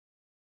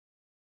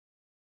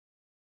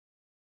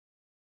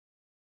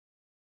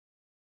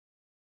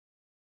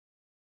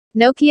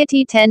Nokia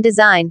T10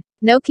 design.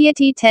 Nokia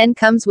T10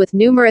 comes with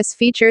numerous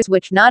features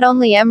which not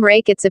only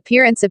make its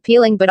appearance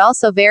appealing but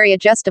also very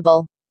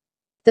adjustable.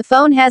 The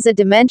phone has a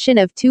dimension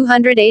of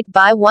 208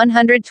 by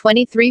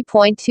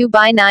 123.2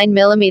 by 9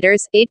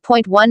 mm,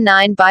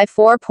 8.19 by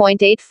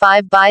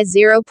 4.85 by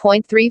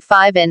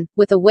 0.35 in,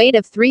 with a weight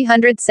of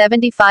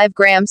 375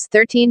 grams,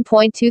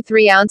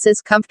 13.23 ounces,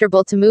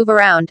 comfortable to move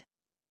around.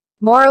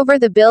 Moreover,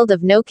 the build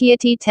of Nokia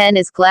T10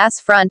 is glass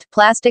front,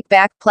 plastic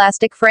back,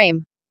 plastic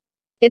frame.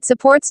 It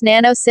supports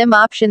nano SIM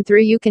option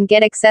through you can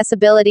get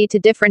accessibility to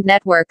different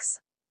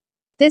networks.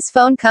 This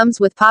phone comes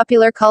with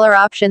popular color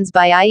options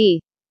by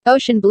i.e.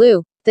 Ocean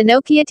Blue. The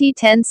Nokia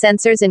T10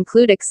 sensors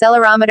include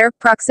accelerometer,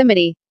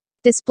 proximity,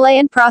 display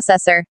and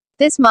processor.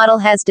 This model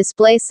has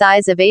display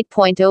size of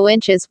 8.0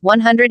 inches,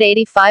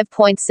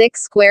 185.6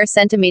 square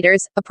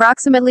centimeters,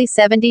 approximately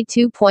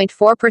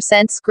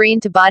 72.4%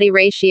 screen-to-body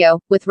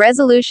ratio, with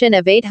resolution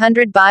of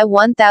 800 by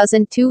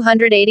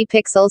 1280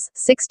 pixels,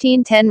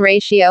 16:10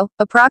 ratio,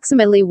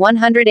 approximately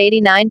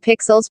 189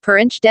 pixels per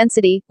inch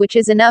density, which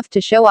is enough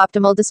to show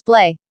optimal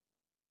display.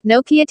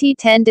 Nokia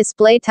T10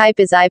 display type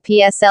is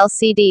IPS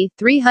LCD,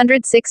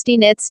 360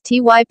 nits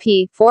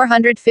TYP,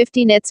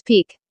 450 nits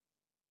peak.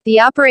 The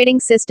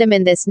operating system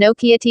in this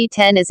Nokia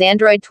T10 is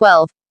Android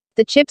 12.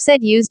 The chipset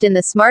used in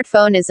the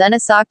smartphone is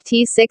Unisoc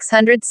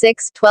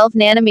T606, 12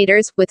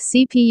 nanometers, with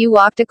CPU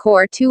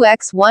octa-core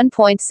 2x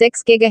 1.6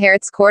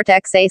 GHz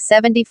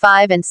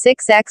Cortex-A75 and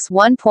 6x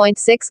 1.6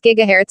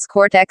 GHz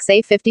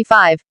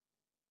Cortex-A55.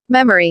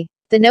 Memory.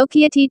 The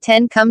Nokia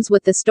T10 comes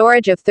with the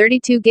storage of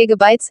 32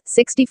 GB,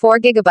 64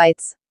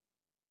 GB.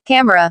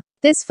 Camera.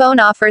 This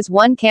phone offers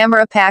one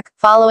camera pack.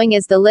 Following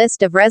is the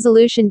list of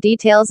resolution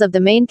details of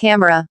the main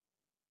camera.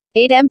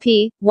 8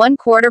 MP,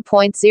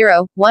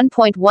 1/4.0,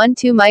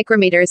 1.12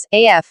 micrometers,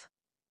 AF.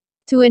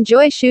 To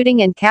enjoy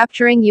shooting and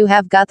capturing, you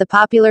have got the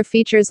popular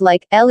features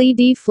like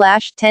LED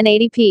flash,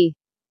 1080p.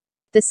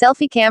 The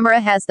selfie camera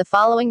has the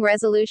following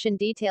resolution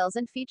details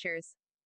and features.